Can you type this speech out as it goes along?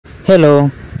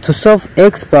Hello, to solve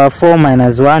x power 4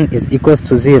 minus 1 is equals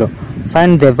to 0,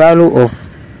 find the value of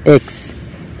x.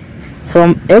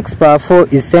 From x power 4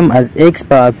 is same as x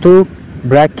power 2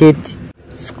 bracket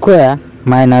square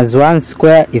minus 1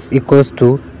 square is equals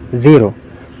to 0.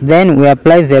 Then we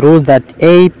apply the rule that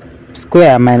a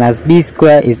square minus b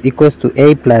square is equals to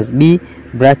a plus b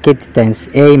bracket times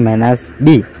a minus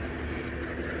b.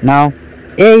 Now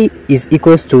a is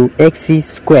equals to x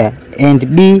square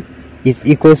and b is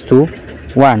equals to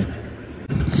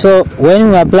 1. So when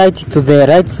we apply it to the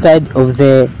right side of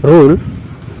the rule,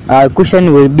 our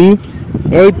equation will be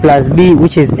a plus b,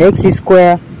 which is x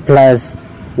square plus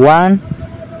 1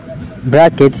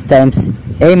 bracket times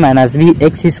a minus b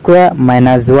x square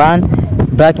minus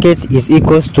 1 bracket is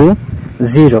equals to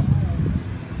 0.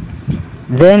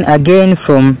 Then again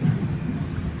from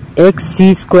x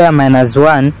square minus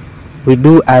 1 we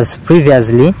do as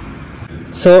previously.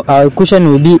 So our equation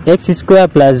will be x square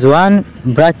plus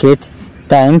 1 bracket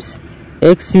times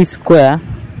x square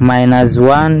minus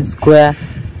 1 square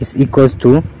is equals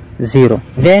to 0.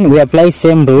 Then we apply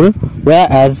same rule,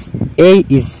 whereas a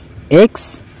is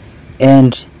x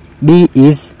and b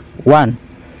is 1.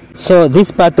 So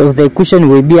this part of the equation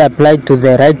will be applied to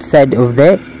the right side of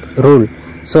the rule.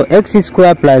 So x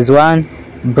square plus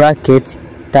 1 bracket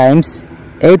times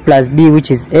a plus b,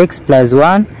 which is x plus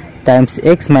 1 times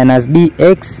x minus b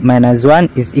x minus 1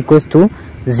 is equals to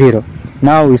 0.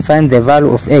 Now we find the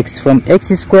value of x. From x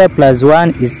square plus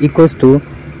 1 is equals to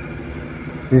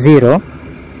 0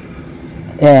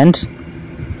 and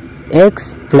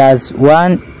x plus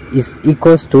 1 is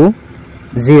equals to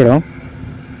 0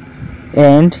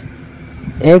 and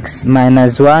x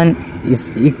minus 1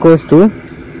 is equals to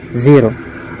 0.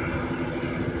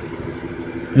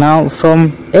 Now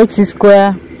from x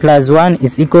square plus 1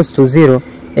 is equals to 0,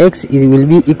 x will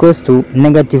be equals to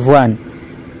negative 1.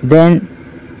 Then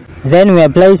we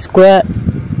apply square,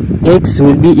 x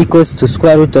will be equals to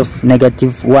square root of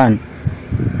negative 1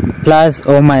 plus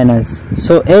or minus.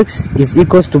 So x is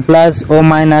equals to plus or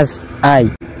minus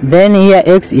I. Then here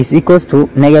x is equals to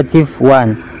negative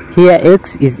 1. Here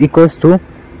x is equals to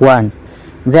 1.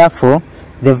 Therefore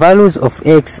the values of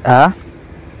x are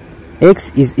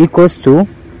x is equals to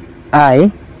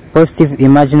I, positive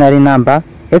imaginary number,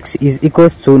 x is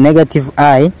equals to negative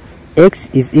I, x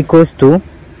is equals to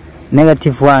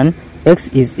negative 1, x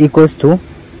is equals to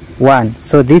 1.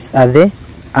 So these are the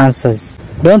answers.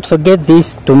 Don't forget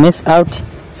this to miss out.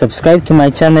 Subscribe to my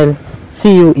channel.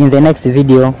 See you in the next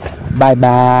video. Bye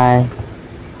bye.